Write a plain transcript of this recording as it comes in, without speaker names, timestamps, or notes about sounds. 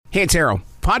Hey, it's Daryl.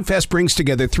 Podfest brings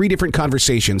together 3 different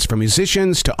conversations from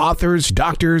musicians to authors,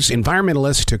 doctors,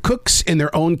 environmentalists to cooks in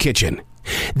their own kitchen.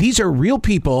 These are real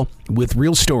people with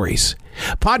real stories.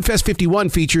 Podfest 51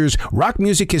 features rock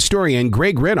music historian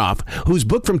Greg Renoff, whose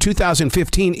book from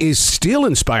 2015 is still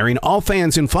inspiring all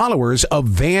fans and followers of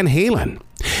Van Halen.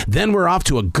 Then we're off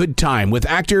to a good time with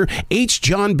actor H.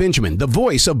 John Benjamin, the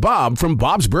voice of Bob from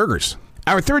Bob's Burgers.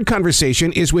 Our third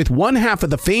conversation is with one half of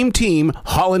the famed team,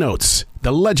 Hall & Oates,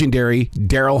 the legendary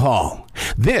Daryl Hall.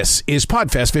 This is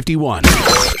Podfest 51.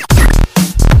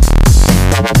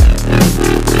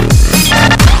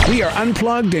 We are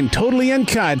unplugged and totally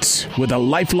uncut with a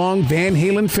lifelong Van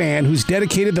Halen fan who's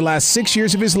dedicated the last 6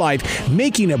 years of his life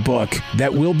making a book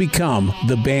that will become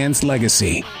the band's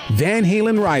legacy. Van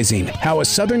Halen Rising, How a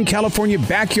Southern California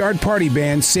Backyard Party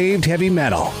Band Saved Heavy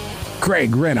Metal.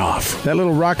 Greg Renoff. That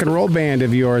little rock and roll band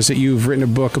of yours that you've written a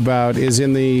book about is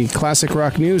in the Classic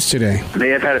Rock News today. They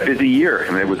have had a busy year,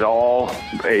 and it was all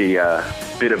a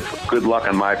bit of good luck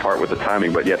on my part with the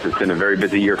timing, but yes, it's been a very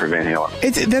busy year for Van Halen.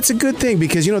 That's a good thing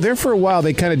because, there for a while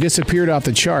they kind of disappeared off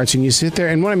the charts, and you sit there,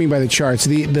 and what I mean by the charts,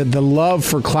 the love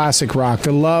for classic rock,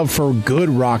 the love for good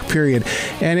rock, period.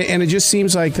 And it just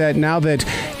seems like that now that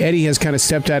Eddie has kind of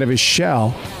stepped out of his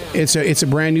shell, it's a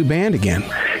brand new band again.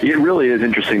 It really is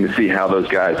interesting to see how those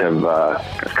guys have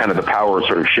kind of the power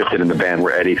sort of shifted in the band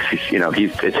where Eddie,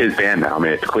 it's his band now. I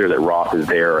mean, it's clear that Roth is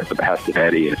there at the behest of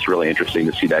Eddie. It's really interesting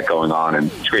to see that going on,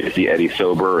 and it's great to see Eddie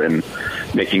sober and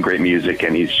making great music,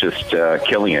 and he's just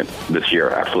killing it this year,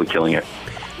 absolutely killing it.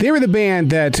 They were the band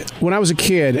that, when I was a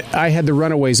kid, I had the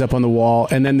Runaways up on the wall,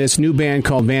 and then this new band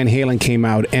called Van Halen came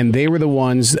out, and they were the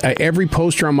ones, every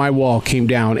poster on my wall came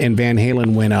down, and Van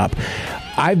Halen went up.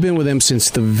 I've been with them since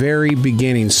the very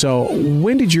beginning. So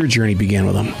when did your journey begin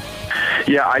with them?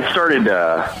 Yeah, I started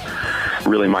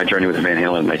really my journey with Van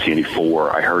Halen in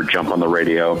 1984. I heard Jump on the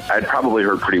radio. I'd probably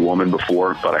heard Pretty Woman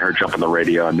before, but I heard Jump on the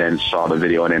radio and then saw the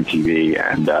video on MTV.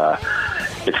 And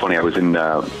it's funny, I was in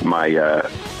my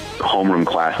homeroom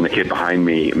class, and the kid behind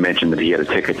me mentioned that he had a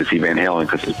ticket to see Van Halen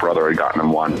because his brother had gotten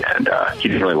him one, and he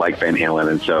didn't really like Van Halen,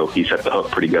 and so he set the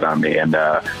hook pretty good on me. And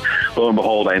lo and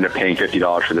behold, I ended up paying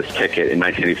 $50 for this ticket in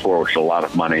 1984, which is a lot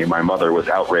of money. My mother was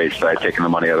outraged that I'd taken the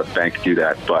money out of the bank to do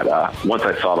that, but once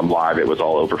I saw them live, it was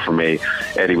all over for me.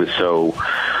 Eddie was so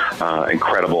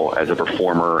incredible as a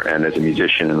performer and as a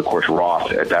musician, and of course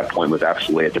Roth at that point was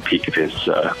absolutely at the peak of his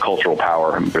cultural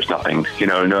power. I mean, there's nothing,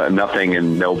 nothing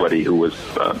and nobody who was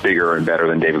bigger and better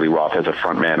than David Lee Roth as a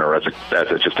frontman or as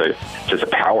just a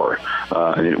power.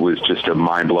 And it was just a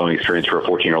mind-blowing experience for a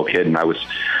 14-year-old kid, and I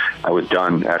was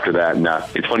done after that. And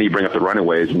it's funny you bring up the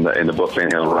Runaways in the book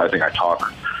Van Halen Rising. I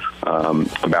talk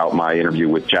about my interview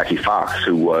with Jackie Fox,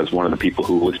 who was one of the people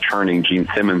who was turning Gene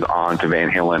Simmons on to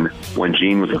Van Halen when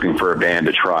Gene was looking for a band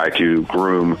to try to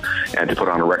groom and to put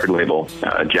on a record label.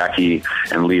 Jackie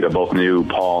and Lita both knew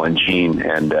Paul and Gene,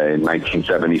 and in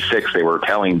 1976 they were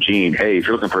telling Gene, hey, if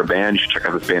you're looking for a band, you should check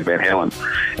out this band Van Halen.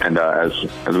 And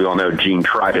as we all know, Gene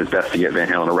tried his best to get Van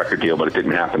Halen a record deal, but it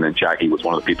didn't happen, and Jackie was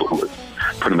one of the people who was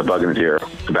putting the bug in his ear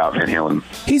about Van Halen.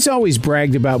 He's always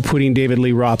bragged about putting David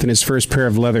Lee Roth in his first pair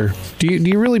of leather. Do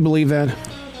you really believe that?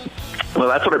 Well,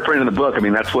 that's what I printed in the book. I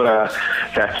mean, that's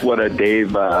what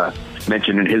Dave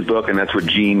mentioned in his book, and that's what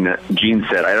Gene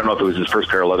said. I don't know if it was his first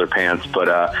pair of leather pants,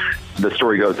 but the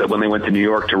story goes that when they went to New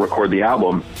York to record the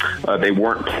album, they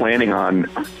weren't planning on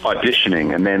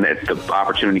auditioning, and then the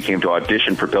opportunity came to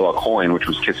audition for Bill Aucoin, which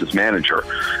was Kiss's manager,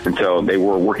 and so they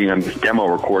were working on this demo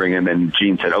recording, and then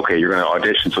Gene said, okay, you're going to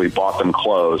audition, so he bought them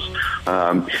clothes.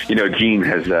 Gene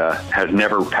has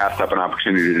never passed up an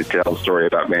opportunity to tell the story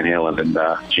about Van Halen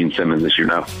and Gene Simmons, as you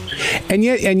know. And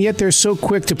yet they're so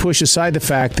quick to push aside the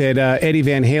fact that Eddie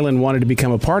Van Halen wanted to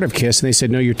become a part of Kiss, and they said,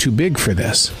 no, you're too big for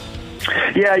this.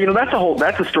 Yeah,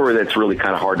 that's a story that's really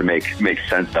kind of hard to make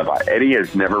sense of. Eddie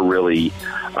has never really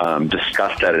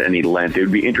discussed that at any length. It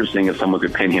would be interesting if someone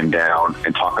could pin him down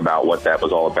and talk about what that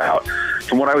was all about.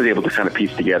 From what I was able to kind of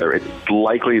piece together, it's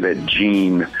likely that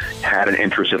Gene had an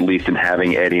interest at least in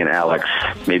having Eddie and Alex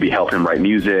maybe help him write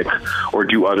music or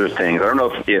do other things. I don't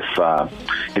know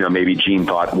if maybe Gene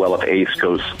thought, well, if Ace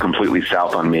goes completely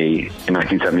south on me in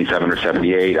 1977 or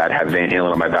 78, I'd have Van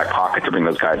Halen in my back pocket to bring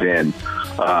those guys in.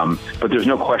 But there's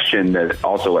no question that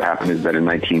also what happened is that in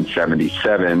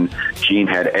 1977, Gene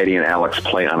had Eddie and Alex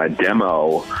play on a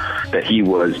demo that he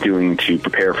was doing to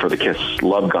prepare for the Kiss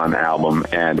Love Gun album.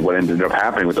 And what ended up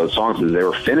happening with those songs is they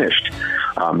were finished.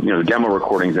 The demo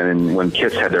recordings, and when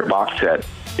Kiss had their box set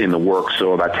in the works,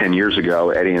 so about 10 years ago,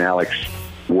 Eddie and Alex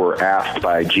were asked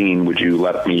by Gene, would you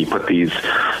let me put these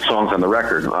songs on the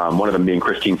record? One of them being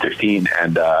Christine 16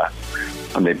 and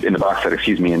in the box set, and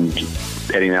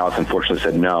Eddie and Alex unfortunately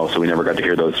said no, so we never got to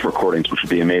hear those recordings, which would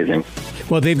be amazing.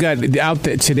 Well, they've got out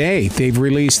today. They've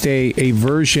released a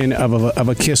version of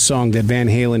a Kiss song that Van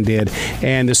Halen did,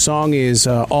 and the song is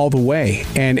 "All the Way."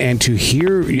 And to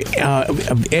hear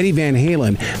Eddie Van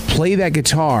Halen play that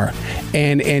guitar,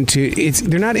 and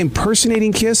they're not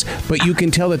impersonating Kiss, but you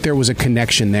can tell that there was a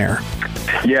connection there.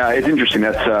 Yeah, it's interesting.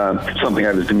 That's something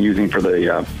I've been using for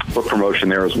the book promotion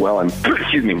there as well. And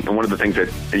excuse me. And one of the things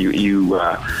that you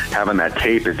have on that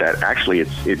tape is that actually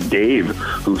it's Dave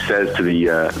who says to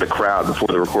the crowd before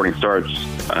the recording starts.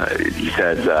 He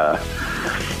says,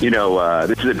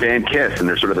 this is a band Kiss, and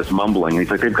there's sort of this mumbling. And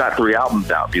he's like, they've got 3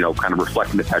 albums out, kind of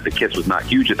reflecting the fact that Kiss was not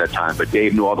huge at that time, but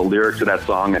Dave knew all the lyrics of that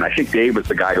song, and I think Dave was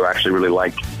the guy who actually really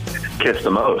liked Kiss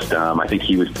the most. I think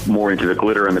he was more into the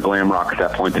glitter and the glam rock at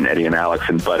that point than Eddie and Alex.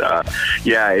 But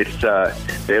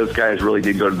those guys really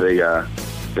did go to the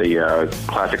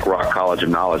Classic Rock College of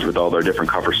Knowledge with all their different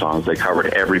cover songs. They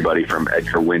covered everybody from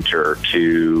Edgar Winter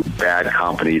to Bad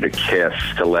Company to Kiss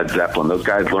to Led Zeppelin. Those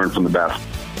guys learned from the best.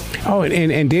 Oh,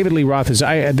 and David Lee Roth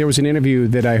there was an interview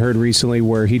that I heard recently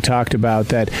where he talked about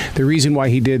that the reason why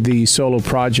he did the solo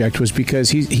project was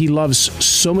because he loves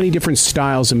so many different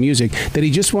styles of music that he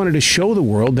just wanted to show the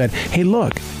world that, hey,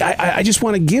 look, I just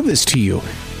want to give this to you.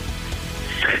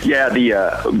 Yeah,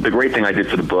 the great thing I did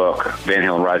for the book, Van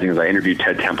Halen Rising, is I interviewed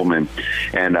Ted Templeman,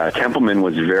 and Templeman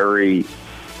was very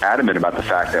adamant about the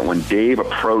fact that when Dave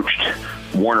approached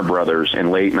Warner Brothers in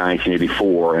late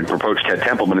 1984 and approached Ted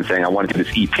Templeman and saying, I want to do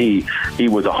this EP, he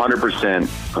was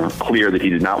 100% clear that he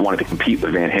did not want it to compete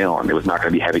with Van Halen. It was not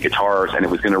going to be heavy guitars, and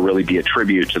it was going to really be a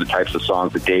tribute to the types of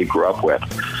songs that Dave grew up with.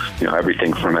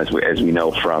 Everything from, as we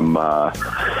know, from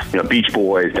Beach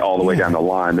Boys to all the way down the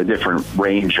line, the different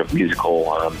range of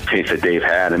musical taste that Dave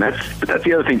had. And that's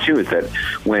the other thing, too, is that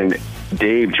when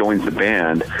Dave joins the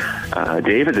band,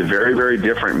 Dave has a very, very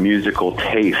different musical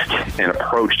taste and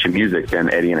approach to music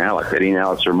than Eddie and Alex. Eddie and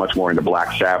Alex are much more into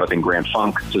Black Sabbath and Grand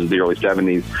Funk. This is the early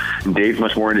 70s. And Dave's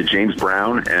much more into James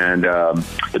Brown and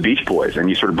the Beach Boys. And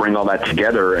you sort of bring all that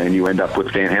together and you end up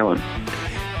with Van Halen.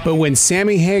 But when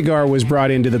Sammy Hagar was brought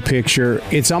into the picture,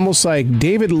 it's almost like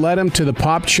David led him to the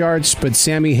pop charts, but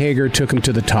Sammy Hagar took him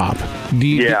to the top.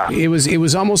 It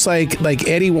was almost like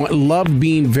Eddie loved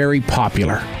being very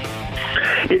popular.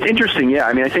 It's interesting, yeah.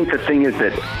 I mean, I think the thing is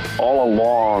that all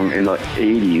along in the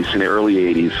 80s, in the early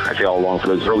 80s, I say all along for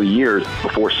those early years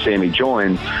before Sammy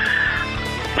joined,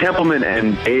 Templeman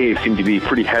and Dave seemed to be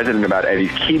pretty hesitant about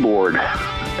Eddie's keyboard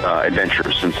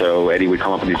adventures. And so Eddie would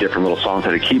come up with these different little songs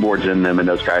that had keyboards in them, and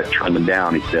those guys turned them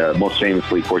down. Most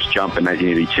famously, of course, Jump in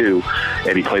 1982.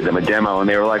 Eddie played them a demo, and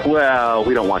they were like, well,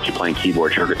 we don't want you playing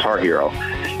keyboards. You're a guitar hero.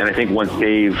 And I think once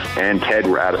Dave and Ted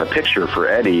were out of the picture for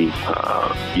Eddie,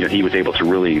 he was able to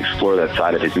really explore that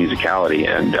side of his musicality.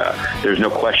 And there's no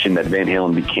question that Van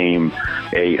Halen became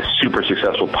a super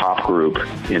successful pop group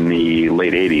in the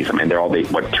late 80s. I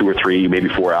mean, 2 or 3, maybe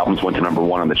 4 albums went to number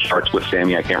 1 on the charts with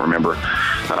Sammy. I can't remember.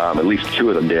 At least 2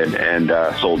 of them did, and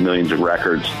sold millions of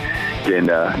records. And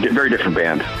very different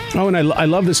band. Oh, and I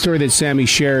love the story that Sammy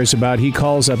shares about he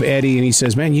calls up Eddie and he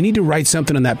says, man, you need to write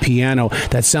something on that piano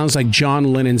that sounds like John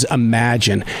Lennon's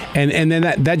Imagine. And then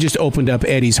that just opened up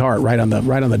Eddie's heart right on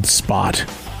the spot.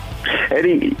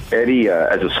 Eddie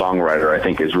as a songwriter, I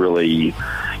think is really,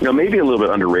 maybe a little bit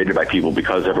underrated by people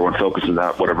because everyone focuses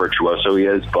on what a virtuoso he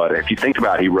is. But if you think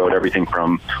about it, he wrote everything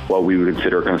from what we would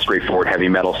consider kind of straightforward heavy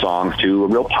metal songs to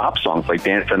real pop songs like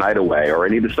Dance the Night Away, or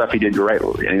any of the stuff he did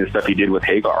any of the stuff he did with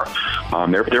Hagar.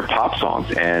 They're pop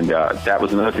songs. And that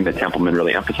was another thing that Templeman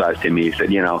really emphasized to me.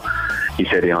 He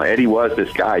said, Eddie was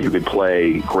this guy who could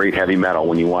play great heavy metal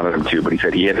when you wanted him to, but he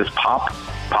said he had this pop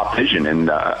vision,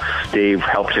 and Dave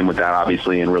helped him with that,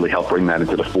 obviously, and really helped bring that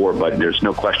into the fore. But there's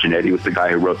no question Eddie was the guy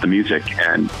who wrote the music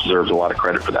and deserves a lot of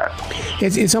credit for that.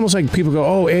 It's almost like people go,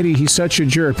 oh, Eddie, he's such a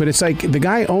jerk. But it's like the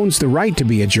guy owns the right to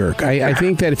be a jerk. I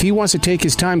think that if he wants to take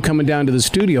his time coming down to the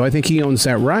studio, I think he owns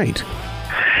that right.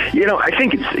 I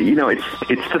think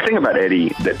it's the thing about Eddie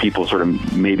that people sort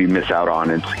of maybe miss out on,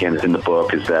 and again, it's in the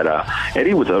book, is that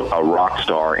Eddie was a rock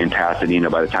star in Pasadena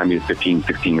by the time he was 15,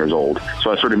 16 years old.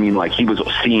 So I sort of mean like he was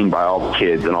seen by all the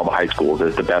kids and all the high schools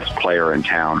as the best player in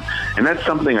town. And that's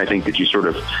something I think that you sort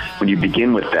of, when you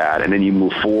begin with that and then you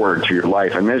move forward to your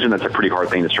life, I imagine that's a pretty hard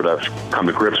thing to sort of come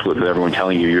to grips with everyone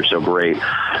telling you you're so great.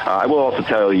 I will also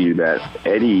tell you that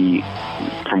Eddie,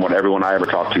 from what everyone I ever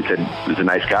talked to said, was a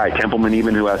nice guy. Templeman,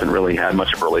 even, who hasn't really had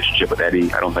much of a relationship with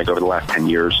Eddie, I don't think, over the last 10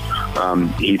 years.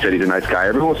 He said he's a nice guy.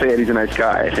 Everyone will say Eddie's a nice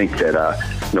guy. I think that,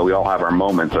 we all have our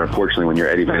moments. Unfortunately, when you're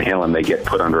Eddie Van Halen, they get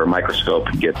put under a microscope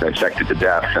and get dissected to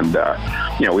death. And,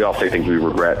 we all say things we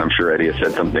regret. I'm sure Eddie has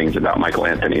said some things about Michael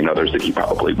Anthony and others that he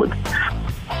probably would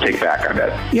take back, I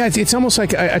bet. Yeah, it's almost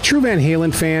like a true Van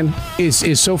Halen fan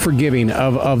is so forgiving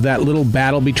of that little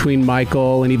battle between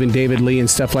Michael and even David Lee and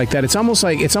stuff like that. It's almost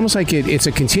like it's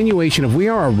a continuation of, we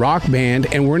are a rock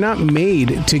band and we're not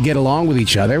made to get along with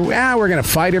each other. We're going to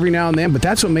fight every now and then, but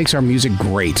that's what makes our music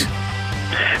great.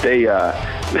 They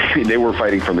were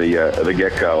fighting from the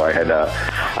get-go. I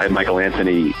had Michael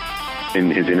Anthony in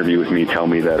his interview with me tell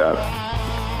me that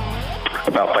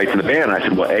about fights in the band. And I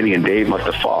said, well, Eddie and Dave must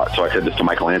have fought. So I said this to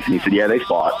Michael Anthony. He said, yeah, they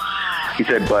fought. He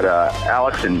said, but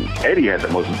Alex and Eddie had the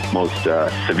most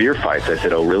severe fights. I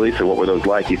said, oh, really? So what were those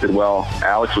like? He said, well,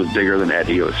 Alex was bigger than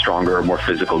Eddie. He was a stronger, more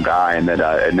physical guy, and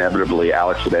that inevitably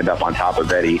Alex would end up on top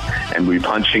of Eddie and we'd be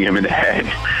punching him in the head.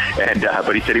 And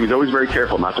but he said he was always very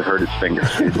careful not to hurt his fingers.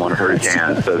 He didn't want to hurt his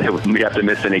hands, so they wouldn't have to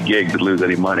miss any gigs and lose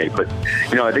any money. But,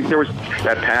 I think there was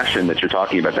that passion that you're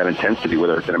talking about, that intensity,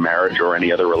 whether it's in a marriage or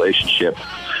any other relationship,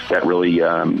 that really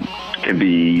can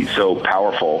be so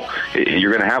powerful.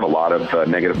 You're going to have a lot of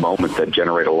negative moments that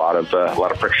generate a lot of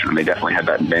friction, and they definitely had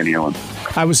that in Van Halen.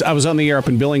 I was on the air up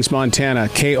in Billings, Montana,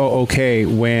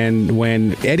 KOOK,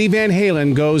 when Eddie Van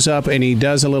Halen goes up and he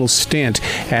does a little stint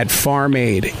at Farm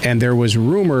Aid, and there was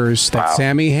rumors that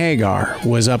Sammy Hagar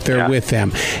was up there with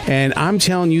them. And I'm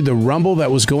telling you, the rumble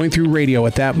that was going through radio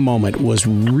at that moment was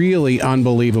really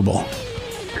unbelievable.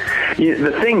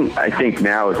 The thing, I think,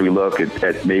 now as we look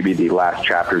at maybe the last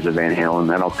chapters of Van Halen,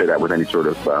 and I don't say that with any sort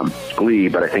of glee,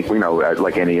 but I think we know,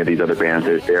 like any of these other bands,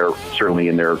 they're certainly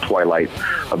in their twilight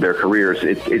of their careers.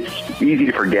 It's easy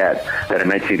to forget that in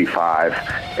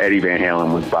 1985, Eddie Van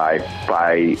Halen was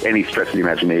by any stretch of the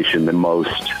imagination the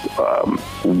most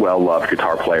well-loved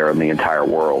guitar player in the entire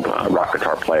world, rock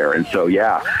guitar player. And so,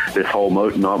 this whole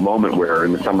moment where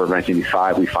in the summer of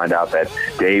 1985, we find out that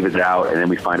Dave is out, and then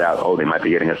we find out, they might be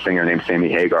getting a singer named Sammy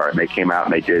Hagar, and they came out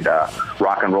and they did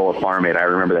Rock and Roll at Farm Aid. I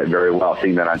remember that very well,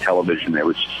 seeing that on television. It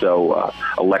was just so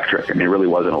electric. I mean, it really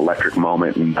was an electric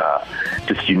moment, and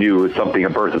just you knew it was a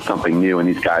birth of something new, and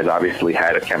these guys obviously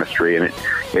had a chemistry, and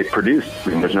it produced. I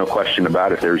mean, there's no question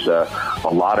about it. There's a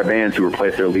lot of bands who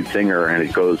replace their lead singer, and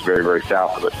it goes very, very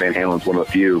south, but Van Halen's one of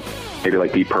the few, maybe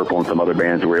like Deep Purple and some other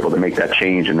bands, who were able to make that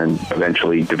change and then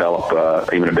eventually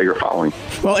develop even a bigger following.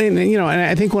 Well, and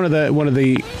I think one of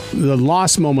the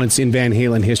lost moments in Van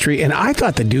Halen history, and I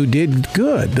thought the dude did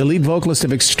good, the lead vocalist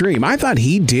of Extreme. I thought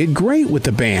he did great with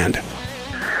the band.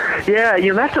 Yeah,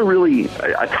 that's a really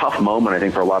a tough moment, I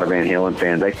think, for a lot of Van Halen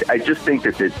fans. I just think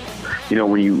that it's,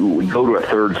 when you go to a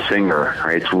third singer,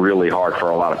 right, it's really hard for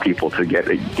a lot of people to get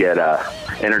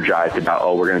energized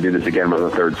about, we're going to do this again with a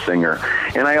third singer.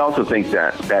 And I also think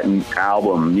that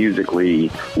album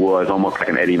musically was almost like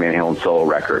an Eddie Van Halen solo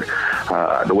record.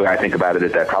 The way I think about it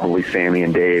is that probably Sammy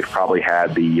and Dave probably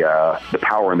had the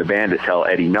power in the band to tell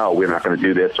Eddie, no, we're not going to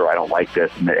do this, or I don't like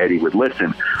this, and that Eddie would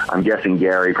listen. I'm guessing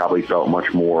Gary probably felt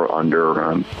much more under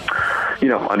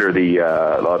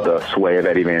the sway of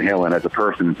Eddie Van Halen as a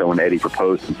person. So when Eddie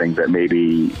proposed some things that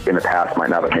maybe in the past might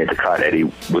not have made the cut, Eddie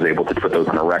was able to put those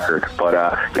on a record.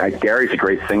 But Gary's a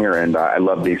great singer, and I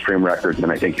love the Extreme records,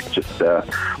 and I think it's just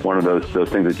one of those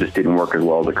things that just didn't work as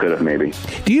well as it could have maybe.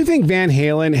 Do you think Van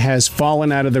Halen has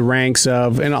fallen out of the ranks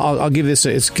of, and I'll give this,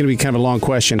 it's going to be kind of a long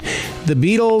question, the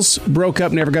Beatles broke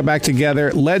up, never got back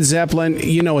together, Led Zeppelin,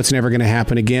 it's never going to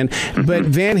happen again, but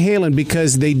Van Halen,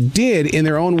 because they did in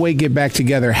their own way get back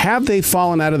together, have they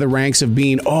fallen out of the ranks of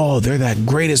being, they're that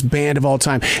greatest band of all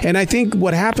time? And I think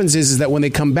what happens is that when they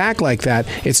come back like that,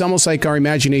 it's almost like our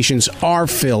imaginations are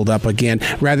filled up again,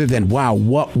 rather than, wow,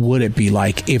 what would it be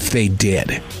like if they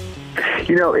did?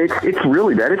 It's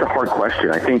really, that is a hard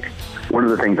question. I think one of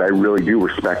the things I really do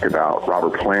respect about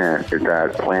Robert Plant is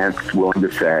that Plant's willing to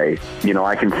say,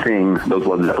 I can sing those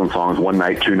Led Zeppelin songs one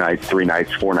night, 2 nights, 3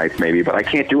 nights, 4 nights maybe, but I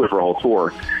can't do it for a whole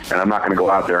tour, and I'm not going to go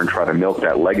out there and try to milk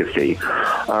that legacy.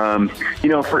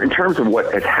 In terms of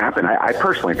what has happened, I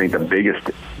personally think the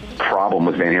biggest problem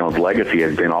with Van Halen's legacy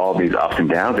has been all of these ups and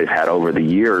downs they've had over the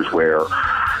years, where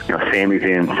Sammy's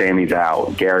in, Sammy's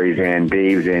out, Gary's in,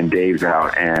 Dave's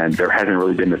out, and there hasn't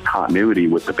really been this continuity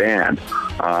with the band.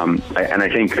 And I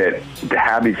think that to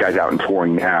have these guys out and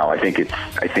touring now, I think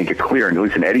it's clear, and at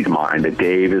least in Eddie's mind, that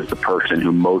Dave is the person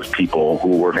who most people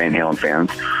who were Van Halen fans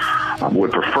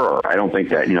would prefer. I don't think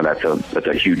that that's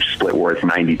a huge split where it's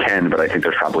 90-10, but I think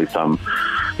there's probably some.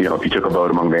 If you took a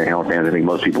vote among Van Halen fans, I think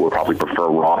most people would probably prefer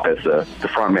Roth as the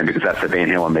frontman, because that's the Van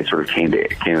Halen they sort of came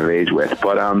of age with.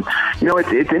 But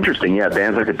it's interesting. Yeah,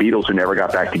 bands like the Beatles who never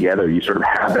got back together, you sort of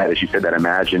have that, as you said, that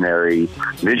imaginary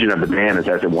vision of the band as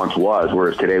it once was.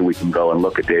 Whereas today we can go and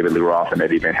look at David Lee Roth and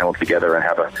Eddie Van Halen together and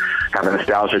have a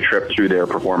nostalgia trip through their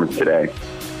performance today.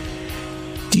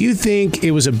 Do you think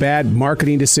it was a bad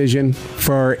marketing decision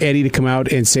for Eddie to come out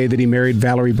and say that he married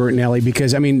Valerie Bertinelli?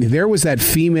 Because, I mean, there was that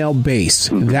female base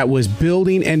that was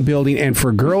building, and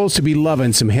for girls to be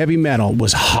loving some heavy metal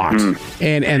was hot.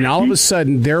 And all of a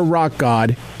sudden, their rock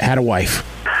god had a wife.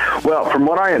 Well, from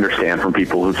what I understand from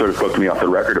people who sort of spoke to me off the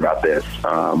record about this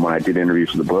when I did interviews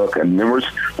for the book, and there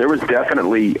was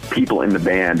definitely people in the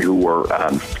band who were,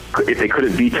 if they could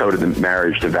have vetoed the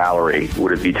marriage to Valerie,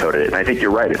 would have vetoed it. And I think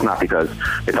you're right. It's not because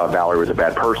they thought Valerie was a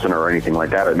bad person or anything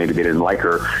like that, or maybe they didn't like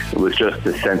her. It was just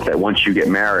the sense that once you get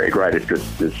married, right, it's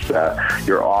just this,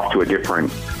 you're off to a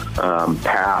different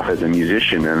path as a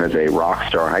musician and as a rock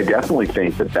star. And I definitely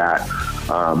think that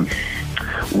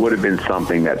would have been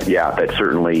something that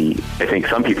certainly, I think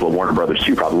some people at Warner Brothers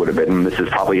too probably would have been, this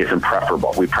isn't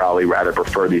preferable. We'd probably rather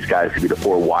prefer these guys to be the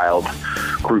four wild,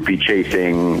 groupie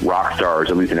chasing rock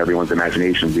stars, at least in everyone's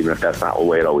imaginations, even if that's not the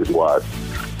way it always was.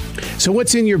 So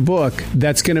what's in your book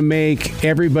that's going to make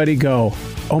everybody go,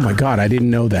 oh my God, I didn't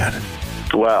know that?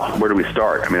 Well, where do we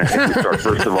start? I mean, I think we start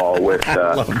first of all with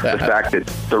the fact that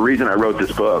the reason I wrote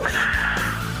this book,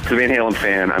 as a Van Halen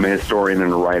fan, I'm a historian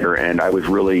and a writer, and I was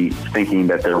really thinking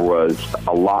that there was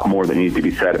a lot more that needed to be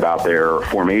said about their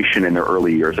formation in their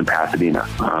early years in Pasadena.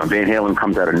 Van Halen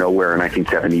comes out of nowhere in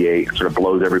 1978, sort of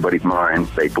blows everybody's minds.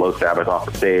 They blow Sabbath off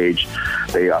the stage.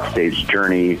 They offstage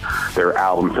Journey. Their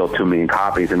album sold 2 million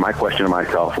copies. And my question to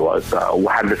myself was,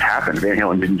 how did this happen? Van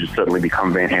Halen didn't just suddenly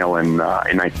become Van Halen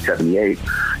in 1978.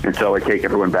 And so I take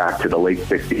everyone back to the late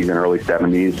 60s and early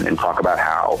 70s and talk about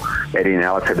how Eddie and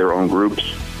Alex had their own groups,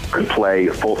 could play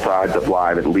full sides of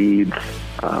live at Leeds,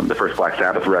 the first Black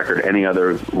Sabbath record, any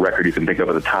other record you can think of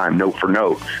at the time, note for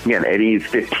note. Again, Eddie's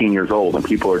 15 years old, and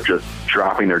people are just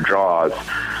dropping their jaws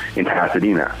in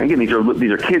Pasadena. Again, these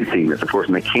are kids seeing this, of course,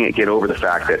 and they can't get over the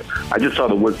fact that I just saw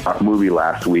the Woodstock movie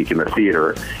last week in the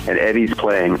theater, and Eddie's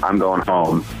playing I'm Going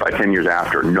Home by 10 years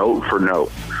after, note for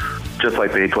note, just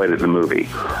like they played it in the movie.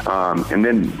 And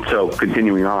then, so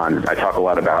continuing on, I talk a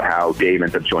lot about how Dave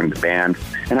ends up joining the band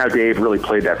and how Dave really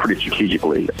played that pretty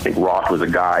strategically. I think Roth was a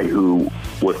guy who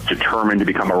was determined to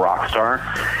become a rock star.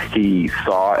 He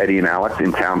saw Eddie and Alex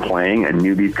in town playing and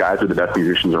knew these guys were the best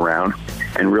musicians around,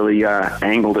 and really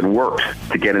angled and worked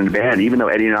to get in the band, even though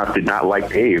Eddie and Alex did not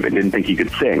like Dave and didn't think he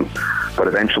could sing. But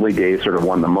eventually Dave sort of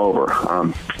won them over.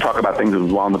 Talk about things that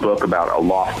was well in the book about a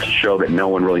lost show that no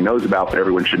one really knows about, but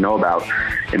everyone should know about.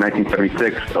 In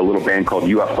 1976, a little band called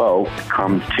UFO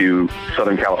comes to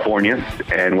Southern California,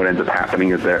 and what ends up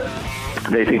happening is that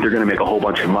they think they're going to make a whole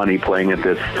bunch of money playing at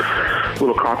this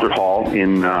little concert hall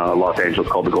in Los Angeles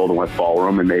called the Golden West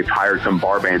Ballroom, and they've hired some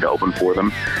bar band to open for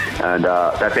them. And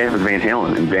that band was Van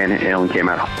Halen, and Van Halen came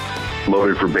out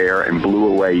loaded for bear and blew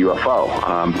away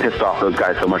UFO. Pissed off those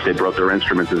guys so much they broke their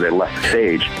instruments as they left the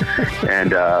stage.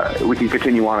 And we can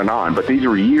continue on and on. But these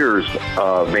are years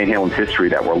of Van Halen's history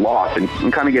that were lost. And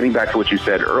kind of getting back to what you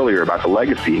said earlier about the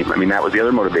legacy, I mean, that was the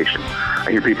other motivation. I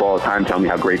hear people all the time tell me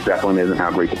how great Zeppelin is and how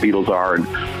great the Beatles are. And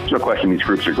there's no question these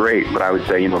groups are great. But I would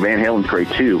say, Van Halen's great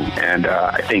too. And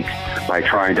I think by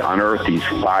trying to unearth these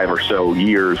 5 or so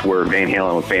years where Van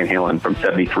Halen was Van Halen from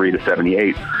 73 to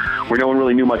 78, where no one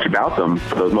really knew much about them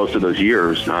for most of those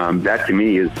years, that to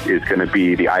me is going to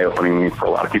be the eye-opening for a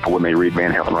lot of people when they read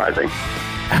Van Halen Rising.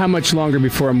 How much longer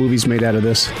before a movie's made out of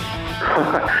this?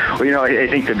 Well, I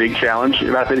think the big challenge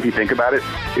about it, if you think about it,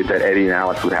 is that Eddie and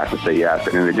Alex would have to say yes.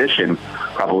 And in addition,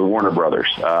 probably Warner Brothers.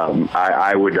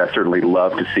 I would certainly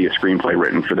love to see a screenplay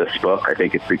written for this book. I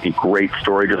think it's a great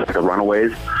story, just like the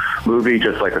Runaways movie,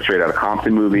 just like a Straight Outta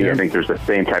Compton movie. Yeah. I think there's the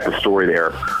same type of story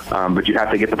there. But you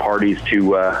have to get the parties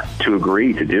to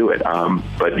agree to do it.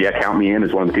 But yeah, count me in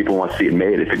as one of the people who wants to see it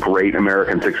made. It's a great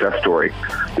American success story.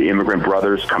 The immigrant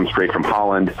brothers come straight from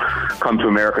Holland, come to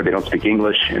America. They don't speak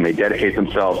English, and they dedicate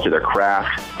themselves to their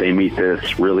craft. They meet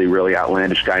this really, really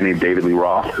outlandish guy named David Lee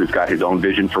Roth, who's got his own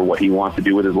vision for what he wants to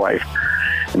do with his life.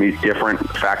 And these different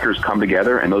factors come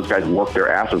together, and those guys work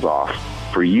their asses off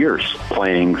for years,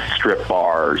 playing strip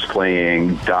bars,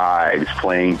 playing dives,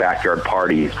 playing backyard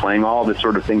parties, playing all this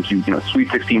sort of things, Sweet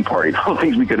 16 parties, all the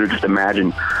things we could have just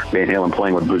imagined Van Halen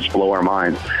playing would just blow our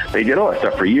minds. They did all that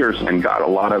stuff for years and got a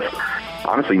lot of,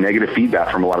 honestly, negative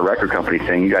feedback from a lot of record companies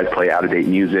saying, you guys play out-of-date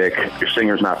music, your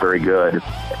singer's not very good,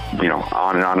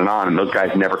 on and on and on. And those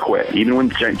guys never quit. Even when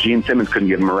Gene Simmons couldn't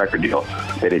give them a record deal,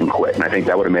 they didn't quit. And I think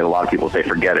that would have made a lot of people say,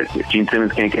 forget it. If Gene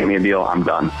Simmons can't get me a deal, I'm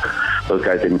done. Those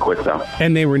guys didn't quit, though.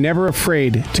 And they were never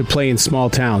afraid to play in small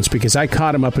towns, because I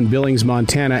caught them up in Billings,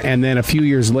 Montana, and then a few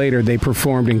years later, they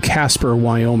performed in Casper,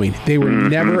 Wyoming. They were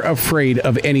never afraid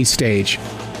of any stage.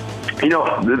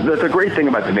 The great thing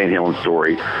about the Van Halen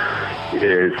story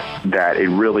is that it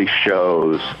really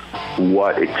shows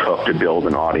what it took to build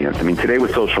an audience. I mean, today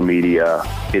with social media,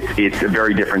 it's a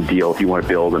very different deal if you want to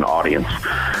build an audience.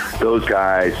 Those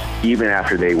guys, even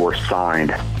after they were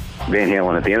signed, Van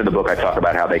Halen, at the end of the book, I talk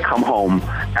about how they come home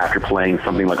after playing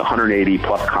something like 180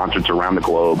 plus concerts around the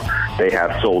globe. They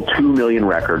have sold 2 million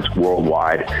records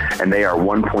worldwide, and they are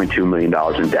 $1.2 million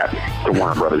in debt to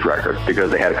Warner Brothers Records because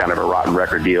they had kind of a rotten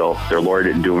record deal. Their lawyer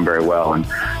didn't do them very well, and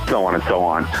so on and so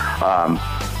on.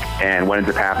 And what ends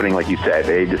up happening, like you said,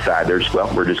 they decide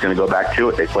we're just going to go back to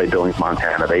it. They play Billings,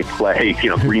 Montana. They play,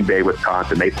 Green Bay,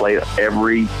 Wisconsin. They play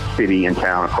every city and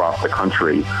town across the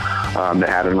country that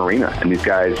had an arena. And these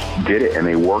guys did it, and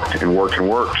they worked and worked and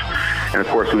worked. And, of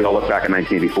course, we all look back at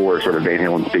 1984 as sort of Van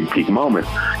Halen's big peak moment.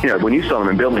 When you saw them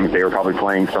in Billings, they were probably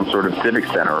playing some sort of civic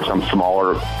center or some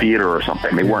smaller theater or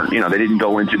something. They weren't, they didn't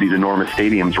go into these enormous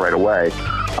stadiums right away.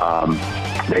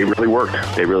 They really worked.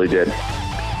 They really did.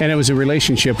 And it was a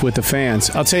relationship with the fans.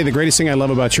 I'll tell you, the greatest thing I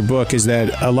love about your book is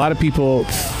that a lot of people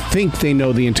think they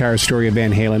know the entire story of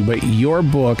Van Halen, but your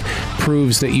book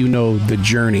proves that you know the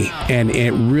journey. And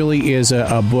it really is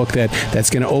a book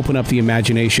that's going to open up the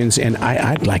imaginations. And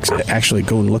I'd like to actually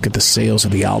go and look at the sales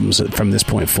of the albums from this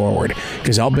point forward,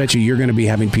 because I'll bet you're going to be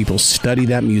having people study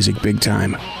that music big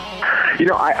time.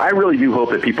 I really do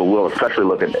hope that people will, especially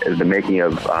look at the making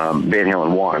of Van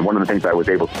Halen 1. One of the things I was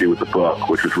able to do with the book,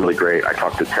 which was really great, I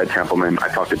talked to Ted Templeman, I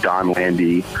talked to Don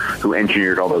Landy, who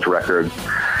engineered all those records.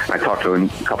 I talked to a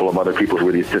couple of other people who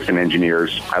were the assistant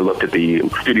engineers. I looked at the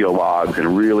studio logs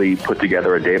and really put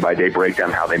together a day-by-day breakdown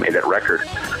of how they made that record,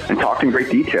 and talked in great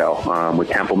detail with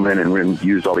Templeman, and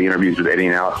used all the interviews with Eddie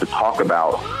and Alex to talk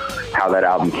about how that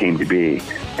album came to be.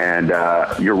 And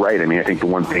you're right. I mean, I think the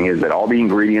one thing is that all the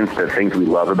ingredients, the things we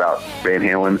love about Van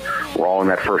Halen, were all in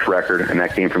that first record, and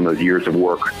that came from those years of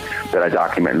work that I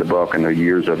document in the book, and the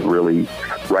years of really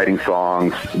writing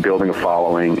songs, building a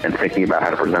following, and thinking about how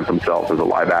to present themselves as a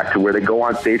live act, to where they go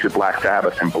on stage with Black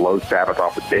Sabbath and blow Sabbath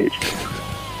off the stage.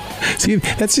 See,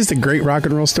 that's just a great rock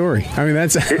and roll story. I mean,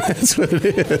 that's what it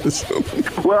is.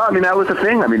 Well, I mean, that was the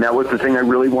thing. I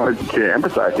really wanted to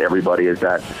emphasize to everybody, is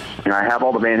that I have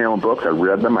all the Van Halen books. I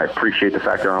read them. I appreciate the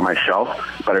fact they're on my shelf,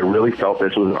 but I really felt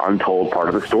this was an untold part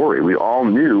of the story. We all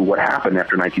knew what happened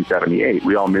after 1978.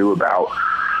 We all knew about,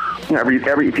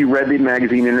 if you read the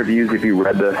magazine interviews, if you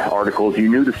read the articles, you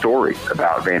knew the story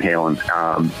about Van Halen.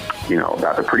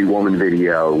 About the Pretty Woman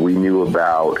video. We knew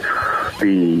about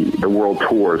the world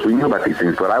tours. We knew about these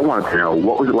things, but I wanted to know,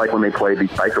 what was it like when they played these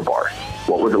biker bars?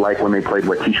 What was it like when they played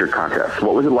wet t-shirt contests?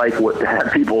 What was it like to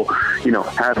have people,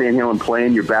 have Van Halen play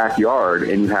in your backyard,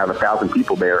 and you have 1,000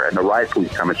 people there, and the riot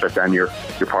police come and shut down your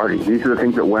party? These are the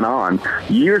things that went on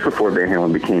years before Van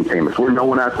Halen became famous, where no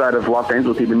one outside of Los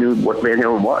Angeles even knew what Van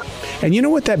Halen was. And you know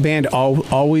what that band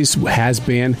always has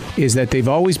been, is that they've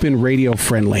always been radio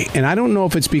friendly. And I don't know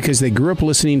if it's because they grew up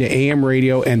listening to AM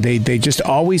radio and they just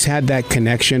always had that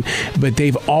connection, but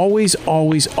they've always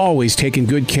taken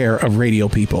good care of radio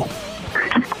people.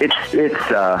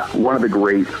 It's one of the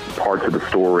great parts of the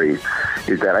story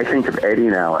is that I think if Eddie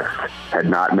and Alex had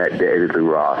not met David Lee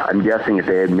Roth, I'm guessing if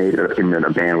they had made it in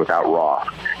a band without Roth,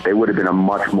 they would have been a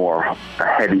much more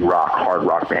heavy rock, hard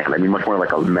rock band. I mean, much more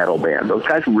like a metal band. Those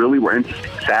guys really were into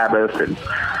Sabbath and,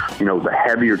 the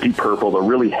heavier Deep Purple, the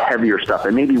really heavier stuff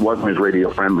that maybe wasn't as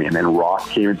radio friendly. And then Roth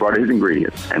came and brought his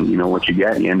ingredients. And you know what you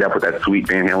get? You end up with that sweet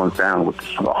Van Halen sound with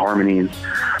the harmonies,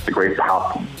 the great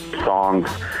pop songs.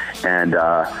 And,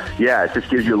 it just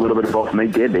gives you a little bit of both. And they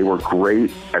did. They were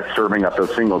great at serving up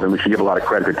those singles. And we should give a lot of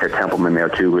credit to Ted Templeman there,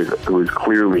 too, who is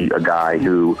clearly a guy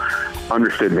who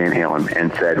understood Van Halen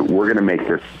and said, we're going to make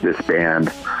this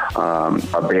band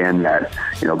a band that,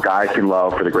 guys can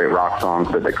love for the great rock songs,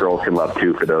 but the girls can love,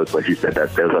 too, for those, like you said,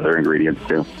 those other ingredients,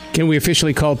 too. Can we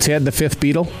officially call Ted the fifth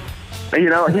Beatle?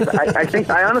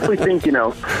 I honestly think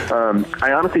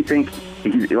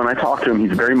when I talk to him,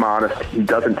 he's very modest. He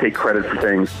doesn't take credit for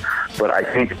things. But I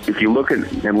think if you look at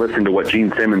and listen to what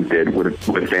Gene Simmons did with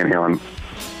Van Halen,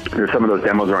 there's some of those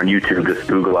demos are on YouTube. Just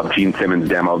Google up Gene Simmons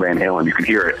demo Van Halen. You can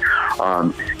hear it.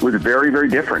 It was very, very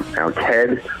different. Now,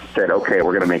 Ted said, okay,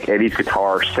 we're going to make Eddie's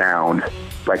guitar sound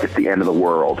like it's the end of the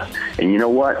world. And you know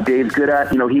what Dave's good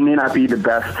at? He may not be the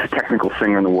best technical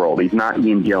singer in the world. He's not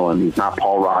Ian Gillan. He's not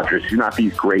Paul Rodgers. He's not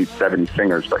these great 70s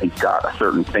singers, but he's got a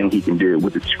certain thing he can do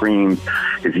with his screams,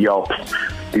 his yelps,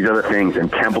 these other things.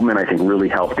 And Templeman, I think, really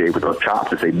helped Dave with those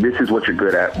chops to say, this is what you're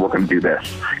good at. We're going to do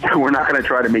this. We're not going to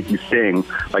try to make you sing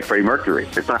like Freddie Mercury.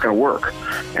 It's not going to work.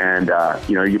 And,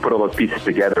 you put all those pieces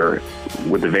together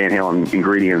with the Van Halen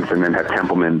ingredients and then have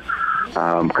Templeman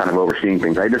kind of overseeing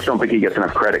things. I just don't think he gets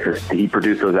enough credit because he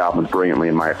produced those albums brilliantly,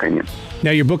 in my opinion.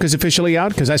 Now your book is officially out,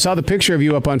 because I saw the picture of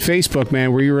you up on Facebook,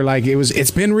 man, where you were like,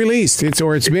 it's been released,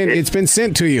 it's been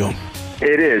sent to you.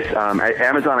 It is.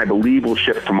 Amazon, I believe, will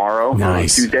ship tomorrow,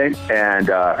 nice. Tuesday. And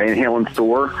Van Halen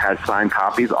Store has signed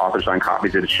copies, author-signed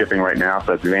copies that is shipping right now.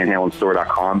 So that's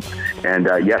VanHalenStore.com. And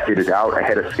yes, it is out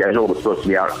ahead of schedule. It was supposed to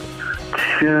be out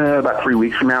about 3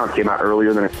 weeks from now. It came out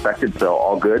earlier than expected, so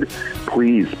all good.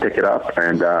 Please pick it up,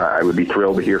 and I would be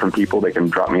thrilled to hear from people. They can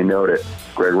drop me a note at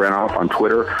Greg Renoff on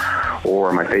Twitter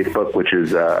or my Facebook, which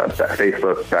is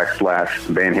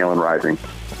Facebook.com/Van Halen Rising.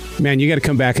 Man, you got to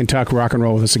come back and talk rock and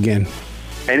roll with us again.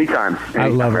 Anytime. I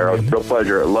love it. It's a real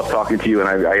pleasure. I love talking to you, and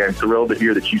I am thrilled to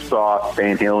hear that you saw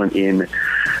Van Halen in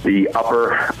the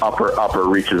upper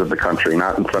reaches of the country,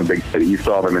 not in some big city. You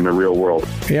saw them in the real world.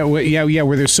 Yeah,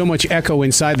 where there's so much echo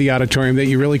inside the auditorium that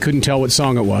you really couldn't tell what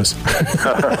song it was.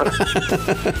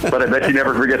 But I bet you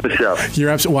never forget the show. You're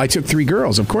absolutely. Well, I took 3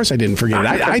 girls. Of course I didn't forget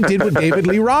it. I did what David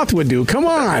Lee Roth would do. Come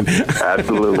on.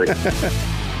 Absolutely.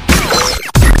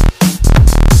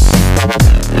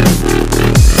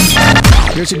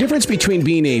 There's a difference between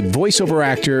being a voiceover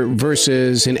actor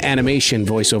versus an animation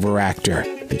voiceover actor.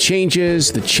 The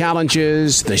changes, the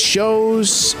challenges, the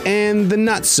shows, and the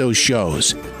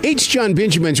not-so-shows. H. John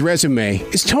Benjamin's resume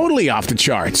is totally off the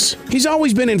charts. He's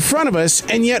always been in front of us,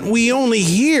 and yet we only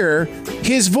hear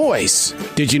his voice.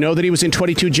 Did you know that he was in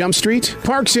 22 Jump Street,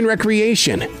 Parks and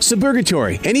Recreation,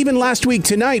 Suburgatory, and even Last Week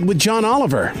Tonight with John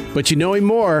Oliver? But you know him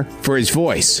more for his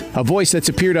voice. A voice that's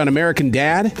appeared on American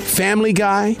Dad, Family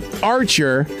Guy,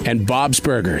 Archer, and Bob's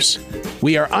Burgers.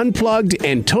 We are unplugged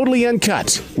and totally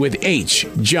uncut with H.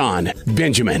 John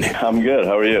Benjamin. I'm good.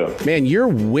 How are you? Man, your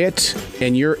wit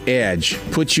and your edge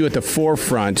puts you at the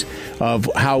forefront of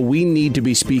how we need to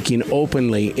be speaking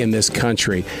openly in this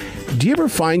country. Do you ever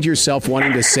find yourself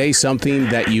wanting to say something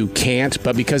that you can't,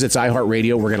 but because it's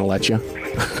iHeartRadio, we're going to let you?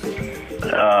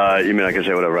 You mean I can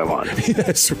say whatever I want?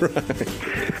 That's right.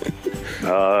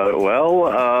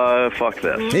 Fuck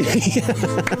this.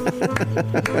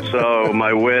 So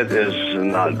my wit is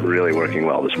not really working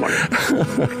well this morning.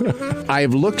 I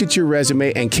have looked at your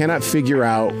resume and cannot figure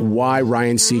out why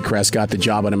Ryan Seacrest got the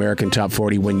job on American Top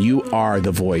 40 when you are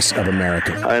the voice of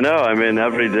America. I know. I mean,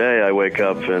 every day I wake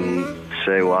up and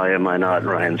say, why am I not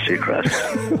Ryan Seacrest?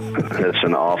 It's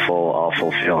an awful,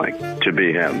 awful feeling to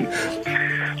be him.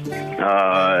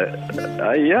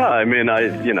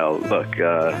 Look,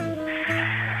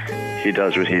 he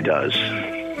does what he does,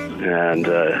 and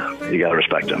you got to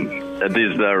respect him.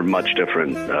 They're much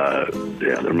different.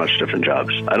 They're much different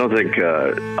jobs. I don't think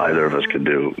either of us could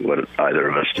do what either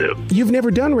of us do. You've never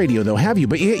done radio, though, have you?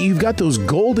 But you've got those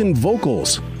golden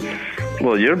vocals.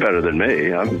 Well, you're better than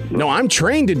me. I'm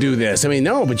trained to do this. I mean,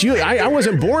 no, but I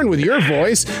wasn't born with your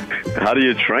voice. How do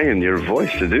you train your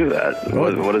voice to do that?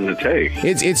 What does it take?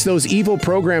 It's those evil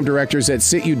program directors that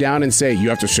sit you down and say, you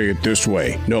have to say it this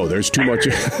way. No, there's too much.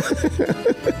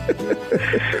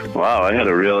 Wow, I had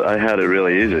it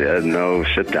really easy. I had no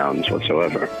sit-downs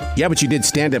whatsoever. Yeah, but you did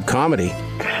stand-up comedy.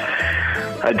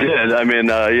 I did. I mean,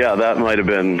 that might have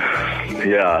been,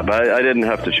 but I didn't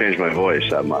have to change my voice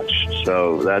that much.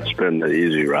 So that's been the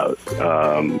easy route.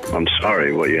 I'm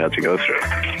sorry what you had to go through.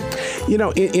 You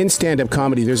know, in stand-up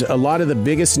comedy, there's a lot of the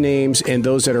biggest names and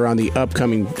those that are on the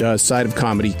upcoming side of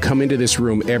comedy come into this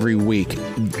room every week.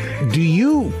 Do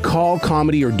you call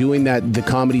comedy or doing the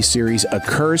comedy series a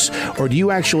curse, or do you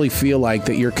actually feel like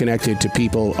that you're connected to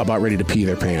people about ready to pee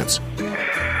their pants?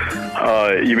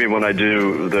 You mean when I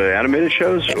do the animated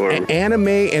shows, or anime,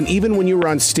 and even when you were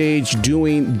on stage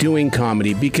doing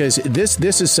comedy? Because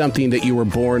this is something that you were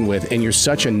born with, and you're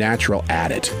such a natural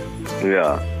at it.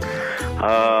 Yeah.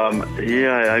 I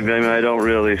mean, I don't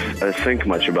really think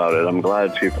much about it. I'm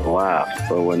glad people laugh,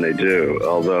 but when they do,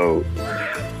 although,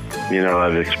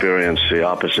 I've experienced the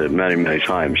opposite many, many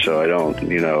times, so I don't,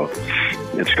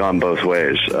 it's gone both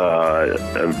ways.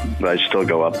 I still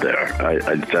go up there.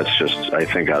 That's just, I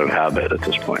think, out of habit at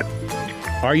this point.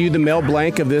 Are you the Mel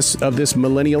Blanc of this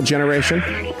millennial generation?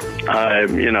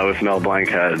 If Mel Blanc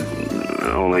had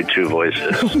only 2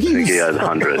 voices, I think he had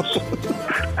hundreds.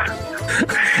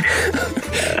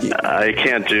 I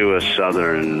can't do a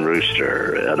Southern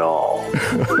rooster at all.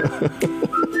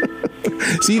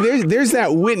 See, there's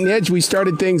that wit and edge we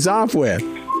started things off with.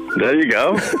 There you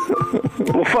go.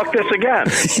 Well, fuck this again.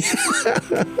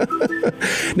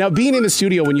 Now, being in the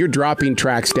studio when you're dropping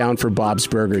tracks down for Bob's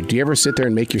Burger, do you ever sit there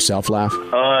and make yourself laugh?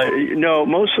 No,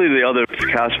 mostly the other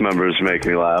cast members make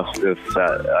me laugh.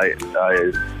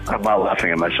 I'm not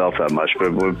laughing at myself that much,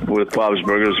 but with Bob's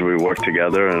Burgers, we work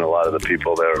together, and a lot of the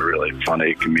people there are really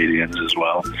funny comedians as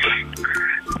well.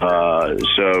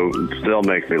 So they'll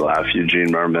make me laugh.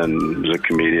 Eugene Merman is a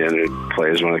comedian who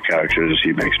plays one of the characters.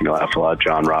 He makes me laugh a lot.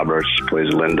 John Roberts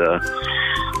plays Linda.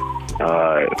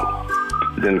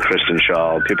 Then Kristen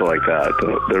Shaw, people like that.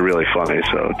 They're really funny,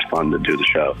 so it's fun to do the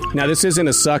show. Now, this isn't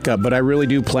a suck-up, but I really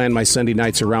do plan my Sunday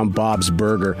nights around Bob's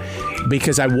Burger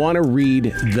because I want to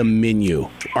read the menu.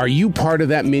 Are you part of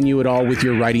that menu at all with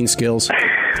your writing skills?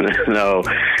 No,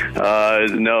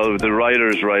 the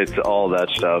writers write all that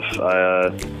stuff.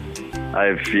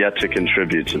 I've yet to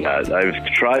contribute to that. I've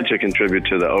tried to contribute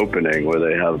to the opening where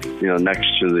they have, next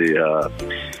to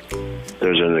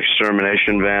there's an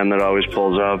extermination van that always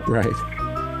pulls up. Right.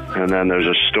 And then there's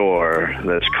a store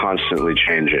that's constantly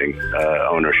changing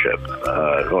ownership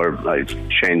or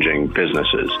changing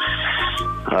businesses.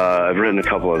 I've written a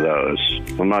couple of those.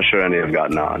 I'm not sure any have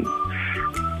gotten on.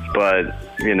 But,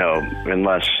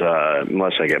 unless I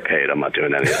get paid, I'm not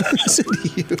doing any of that stuff.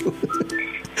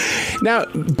 Now,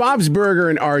 Bob's Burger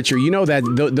and Archer, you know that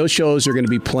those shows are going to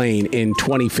be playing in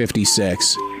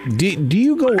 2056. Do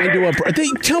you go into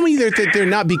tell me that they're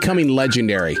not becoming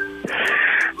legendary?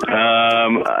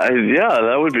 Yeah,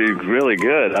 that would be really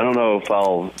good. I don't know if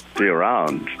I'll be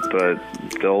around, but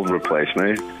they'll replace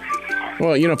me.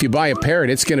 Well, if you buy a parrot,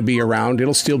 it's going to be around.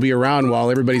 It'll still be around while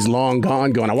everybody's long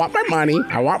gone going, I want my money.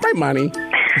 I want my money.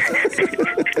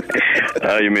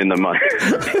 You mean the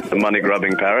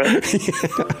money-grubbing parrot?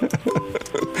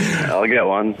 I'll get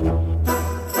one.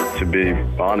 To be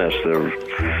honest,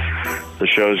 the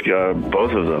shows,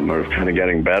 both of them are kind of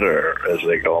getting better as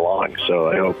they go along, so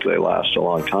I hope they last a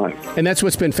long time. And that's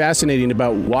what's been fascinating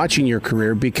about watching your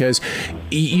career, because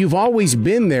you've always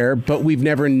been there, but we've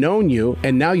never known you,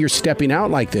 and now you're stepping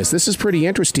out like this. This is pretty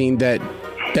interesting that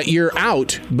you're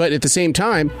out, but at the same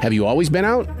time, have you always been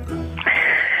out?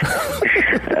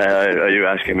 Are you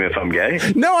asking me if I'm gay?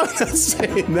 No, I'm not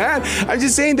saying that. I'm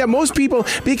just saying that most people,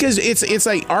 because it's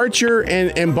like Archer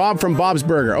and Bob from Bob's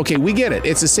Burger. Okay, we get it.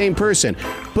 It's the same person.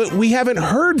 But we haven't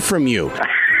heard from you.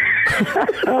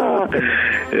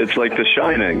 It's like The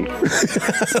Shining. Oh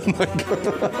my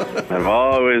God. I've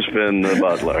always been the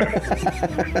butler.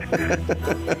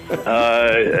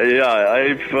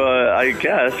 I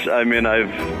guess. I mean,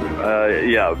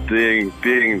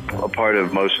 being a part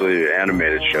of mostly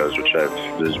animated shows, which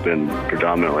has been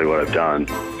predominantly what I've done.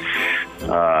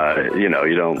 You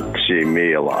don't see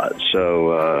me a lot,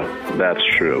 so that's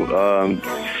true.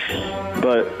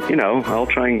 But I'll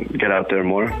try and get out there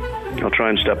more. I'll try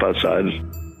and step outside.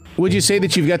 Would you say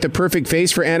that you've got the perfect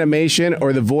face for animation,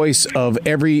 or the voice of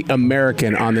every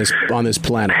American on this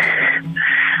planet?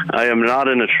 I am not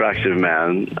an attractive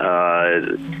man,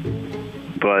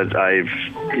 but I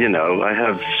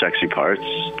have sexy parts.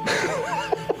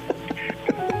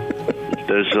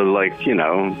 There's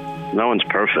no one's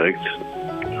perfect.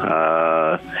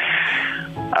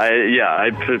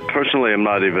 I personally am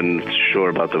not even sure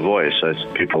about the voice.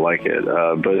 People like it,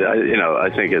 but I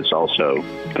think it's also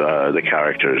the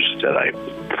characters that I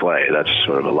play. That's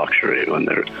sort of a luxury when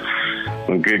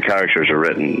good characters are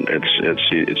written.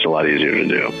 It's a lot easier to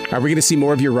do. Are we going to see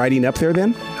more of your writing up there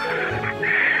then?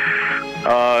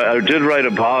 I did write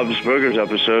a Bob's Burgers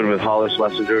episode with Hollis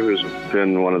Lessinger, who's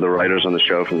been one of the writers on the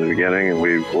show from the beginning, and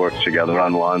we worked together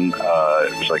on one.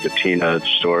 It was like a Tina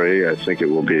story. I think it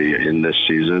will be in this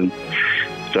season.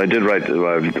 So I did write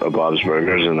a Bob's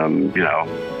Burgers, and I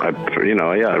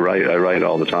write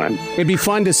all the time. It'd be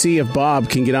fun to see if Bob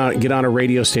can get on a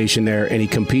radio station there and he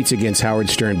competes against Howard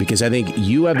Stern, because I think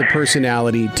you have the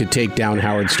personality to take down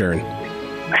Howard Stern.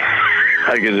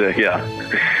 I could, yeah.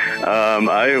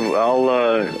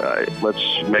 Let's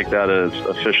make that an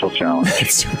official challenge.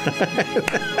 That's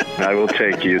right. I will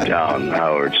take you down,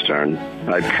 Howard Stern.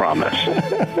 I promise.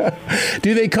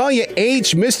 Do they call you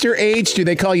H, Mr. H? Do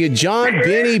they call you John,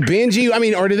 Benny, Benji? I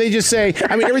mean, or do they just say,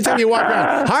 every time you walk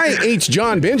around, hi, H.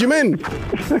 John Benjamin?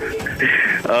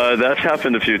 That's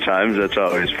happened a few times. That's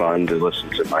always fun to listen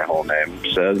to my whole name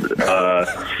said.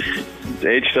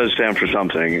 H does stand for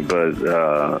something, but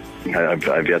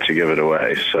I've yet to give it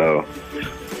away. So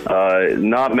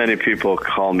not many people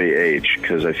call me H,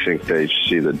 because I think they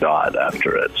see the dot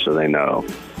after it, so they know.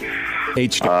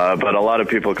 H. But a lot of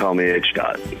people call me H.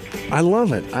 Dot. I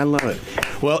love it.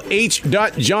 Well, H.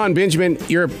 John Benjamin,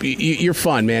 you're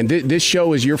fun, man. This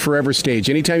show is your forever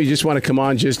stage. Anytime you just want to come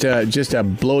on, just to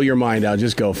blow your mind out,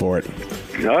 just go for it.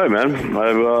 All right, man.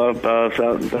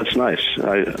 That's nice.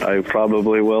 I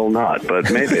probably will not, but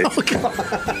maybe.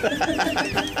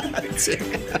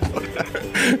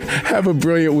 Have a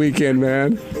brilliant weekend,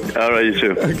 man. All right, you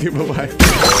too. Okay, bye-bye.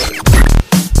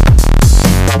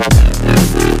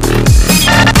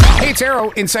 Hey, it's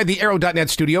Arrow inside the Arrow.net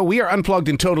studio. We are unplugged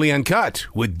and totally uncut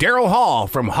with Daryl Hall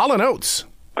from Hall & Oates.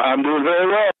 I'm doing very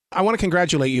well. I want to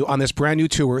congratulate you on this brand new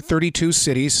tour, 32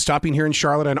 cities, stopping here in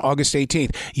Charlotte on August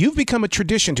 18th. You've become a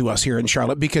tradition to us here in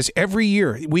Charlotte because every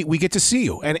year we get to see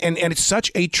you, and it's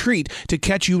such a treat to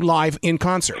catch you live in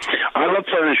concert. I love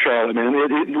playing in Charlotte, man.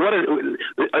 What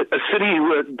a city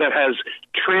that has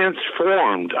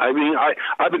transformed. I mean,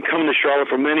 I've been coming to Charlotte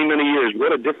for many, many years.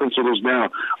 What a difference it is now,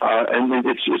 and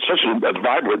it's such a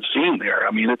vibrant scene there.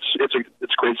 I mean, it's a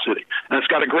great city, and it's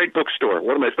got a great bookstore.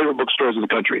 One of my favorite bookstores in the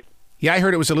country. Yeah, I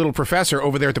heard it was a little professor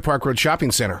over there at the Park Road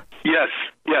Shopping Center. Yes.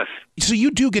 So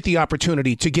you do get the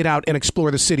opportunity to get out and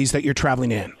explore the cities that you're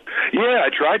traveling in. Yeah, I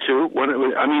try to. When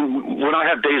I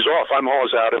have days off, I'm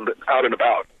always out and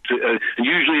about.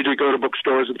 Usually to go to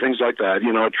bookstores and things like that.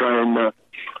 You know, try and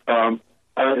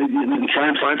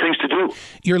find things to do.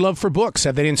 Your love for books,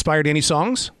 have they inspired any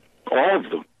songs? All of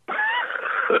them.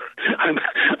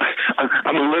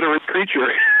 I'm a literate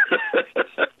creature.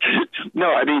 No,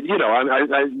 I mean, you know, I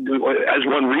as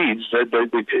one reads,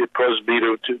 it causes me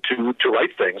to write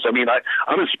things. I mean,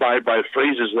 I'm inspired by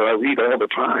phrases that I read all the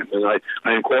time, and I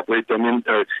incorporate them in,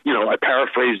 I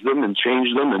paraphrase them and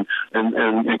change them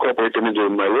and incorporate them into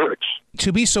my lyrics.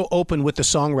 To be so open with the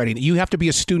songwriting, you have to be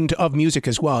a student of music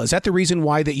as well. Is that the reason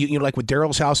why that you know, like with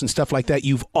Daryl's House and stuff like that,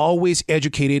 you've always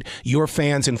educated your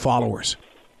fans and followers?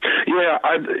 Yeah,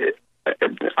 I'm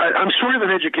sort of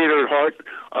an educator at heart.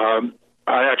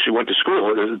 I actually went to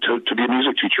school to be a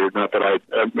music teacher. Not that I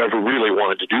ever really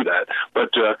wanted to do that,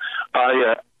 but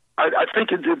I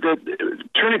think that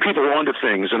turning people on to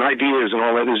things and ideas and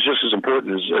all that is just as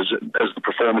important as the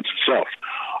performance itself.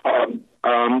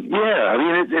 Yeah, I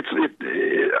mean,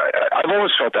 I've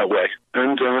always felt that way,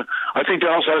 and I think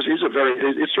Daryl's House is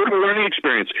it's sort of a learning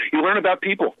experience. You learn about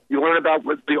people, you learn about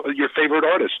your favorite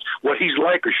artist, what he's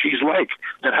like or she's like,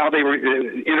 and how they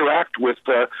interact with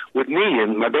me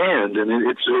and my band, and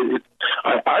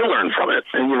I learn from it,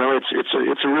 and you know,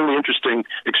 it's a really interesting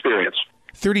experience.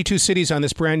 32 cities on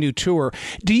this brand new tour.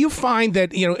 Do you find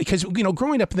that, you know, because, you know,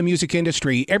 growing up in the music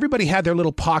industry, everybody had their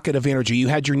little pocket of energy. You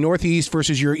had your Northeast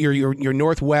versus your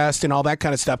Northwest and all that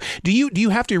kind of stuff. Do you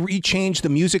have to rechange the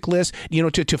music list, you know,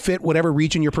 to fit whatever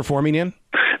region you're performing in?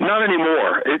 Not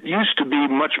anymore. It used to be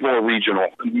much more regional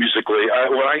musically.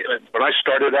 When I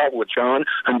started out with John,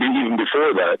 and even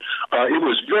before that, it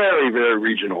was very, very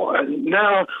regional.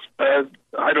 Now,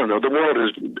 I don't know. The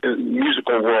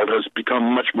musical world has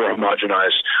become much more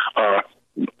homogenized,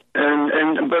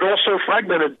 but also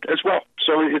fragmented as well.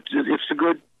 So it's a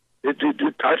good. I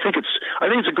think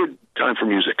it's a good time for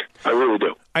music. I really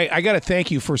do. I got to thank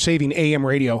you for saving AM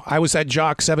radio. I was at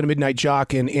Jock, 7 Midnight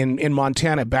Jock in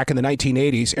Montana back in the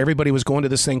 1980s. Everybody was going to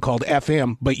this thing called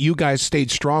FM, but you guys stayed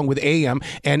strong with AM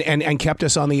and kept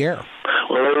us on the air.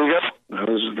 Well, there you go.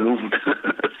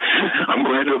 I'm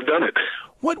glad to have done it.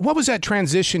 What was that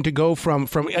transition to go from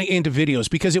into videos?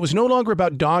 Because it was no longer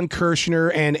about Don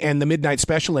Kirshner and the Midnight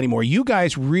Special anymore. You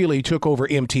guys really took over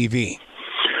MTV.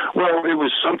 Well, it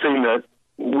was something that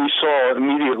we saw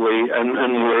immediately and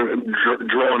were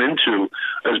drawn into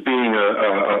as being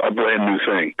a brand new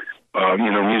thing.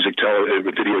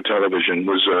 Video television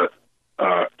was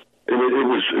it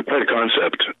was quite a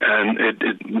concept, and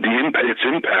its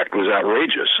impact was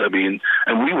outrageous. I mean,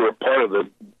 and we were part of the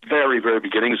very, very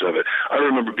beginnings of it. I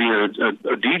remember being a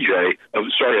VJ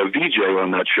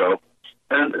on that show,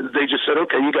 and they just said,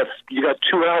 "Okay, you got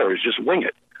 2 hours, just wing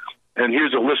it. And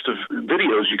here's a list of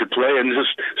videos you could play and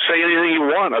just say anything you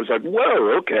want." I was like,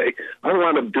 whoa, okay. I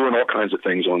wound up doing all kinds of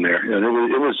things on there. And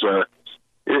it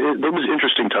was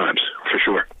interesting times, for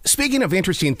sure. Speaking of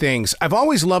interesting things, I've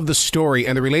always loved the story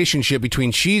and the relationship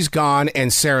between She's Gone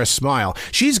and Sarah Smile.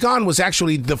 She's Gone was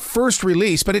actually the first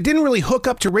release, but it didn't really hook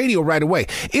up to radio right away.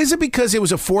 Is it because it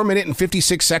was a 4-minute and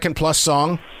 56-second plus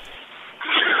song?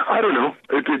 I don't know.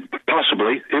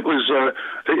 Possibly. It was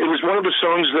one of the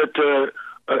songs that...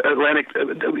 Atlantic.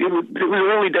 It was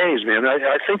early days, man.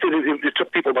 I think that it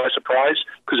took people by surprise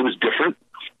because it was different,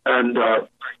 and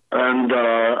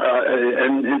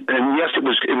yes, it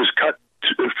was cut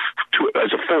to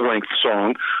as a full length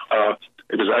song.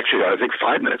 It was actually, I think,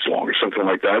 5 minutes long or something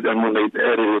like that. And when they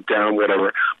edited it down,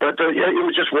 whatever. But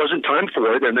it just wasn't time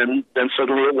for it. And then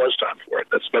suddenly it was time for it.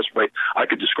 That's the best way I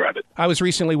could describe it. I was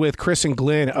recently with Chris and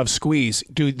Glenn of Squeeze.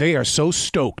 Dude, they are so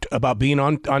stoked about being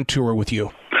on tour with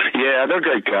you. Yeah, they're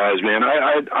great guys, man.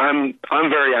 I'm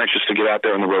very anxious to get out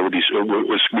there on the road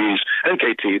with Squeeze and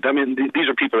KT. I mean, these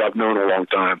are people I've known a long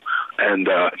time, and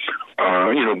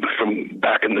from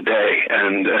back in the day.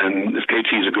 And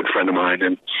KT's a good friend of mine,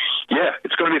 and yeah,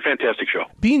 it's going to be a fantastic show.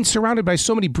 Being surrounded by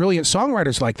so many brilliant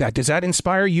songwriters like that, does that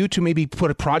inspire you to maybe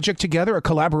put a project together, a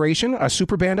collaboration, a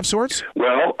super band of sorts?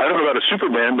 Well, I don't know about a super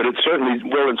band, but it certainly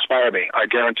will inspire me. I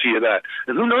guarantee you that.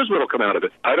 And who knows what'll come out of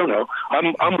it? I don't know.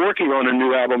 I'm working on a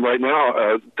new album right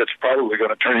now that's probably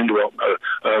going to turn into a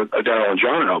Daryl and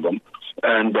John album,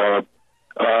 and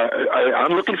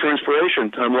I'm looking for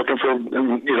inspiration. I'm looking for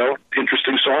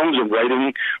interesting songs and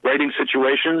writing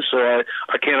situations. So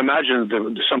I can't imagine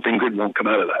that something good won't come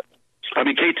out of that. I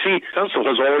mean, KT Tunstall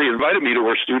has already invited me to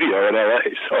her studio in LA.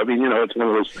 So I mean, it's one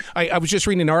of those things. I was just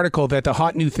reading an article that the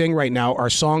hot new thing right now are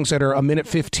songs that are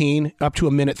 1:15 up to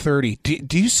 1:30.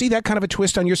 Do you see that kind of a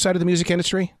twist on your side of the music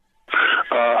industry?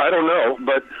 I don't know,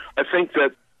 but I think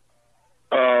that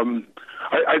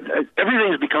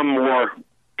everything has become more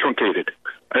truncated.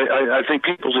 I think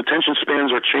people's attention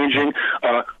spans are changing.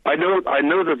 I know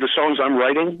that the songs I'm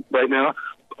writing right now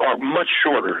are much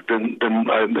shorter than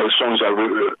the songs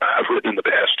I've written in the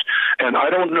past. And I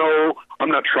don't know. I'm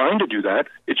not trying to do that.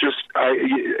 It's just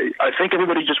I think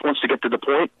everybody just wants to get to the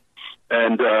point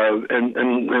and do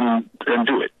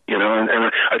it.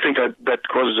 And I think that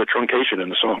causes a truncation in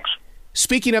the songs.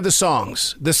 Speaking of the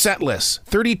songs, the set list,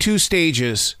 32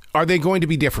 stages. Are they going to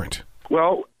be different?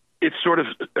 Well, it sort of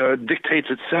dictates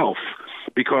itself,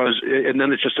 and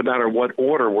then it's just a matter of what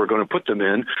order we're going to put them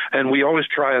in, and we always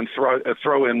try and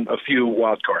throw in a few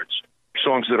wild cards,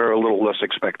 songs that are a little less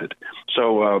expected.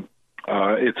 So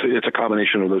it's a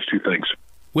combination of those two things.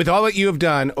 With all that you have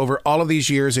done over all of these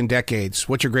years and decades,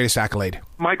 what's your greatest accolade?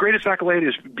 My greatest accolade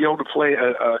is be able to play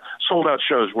sold-out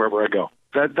shows wherever I go.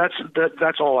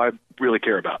 That's all I really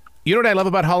care about. You know what I love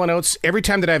about Hall & Oates? Every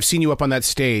time that I've seen you up on that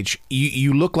stage,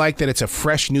 you look like that it's a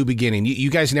fresh new beginning.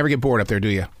 You guys never get bored up there, do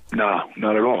you? No,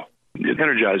 not at all. It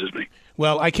energizes me.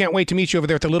 Well, I can't wait to meet you over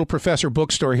there at the Little Professor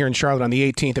bookstore here in Charlotte on the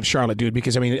 18th of Charlotte, dude,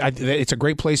 because, it's a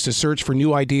great place to search for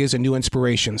new ideas and new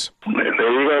inspirations. There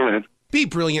you go, man. Be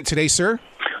brilliant today, sir.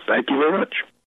 Thank you very much.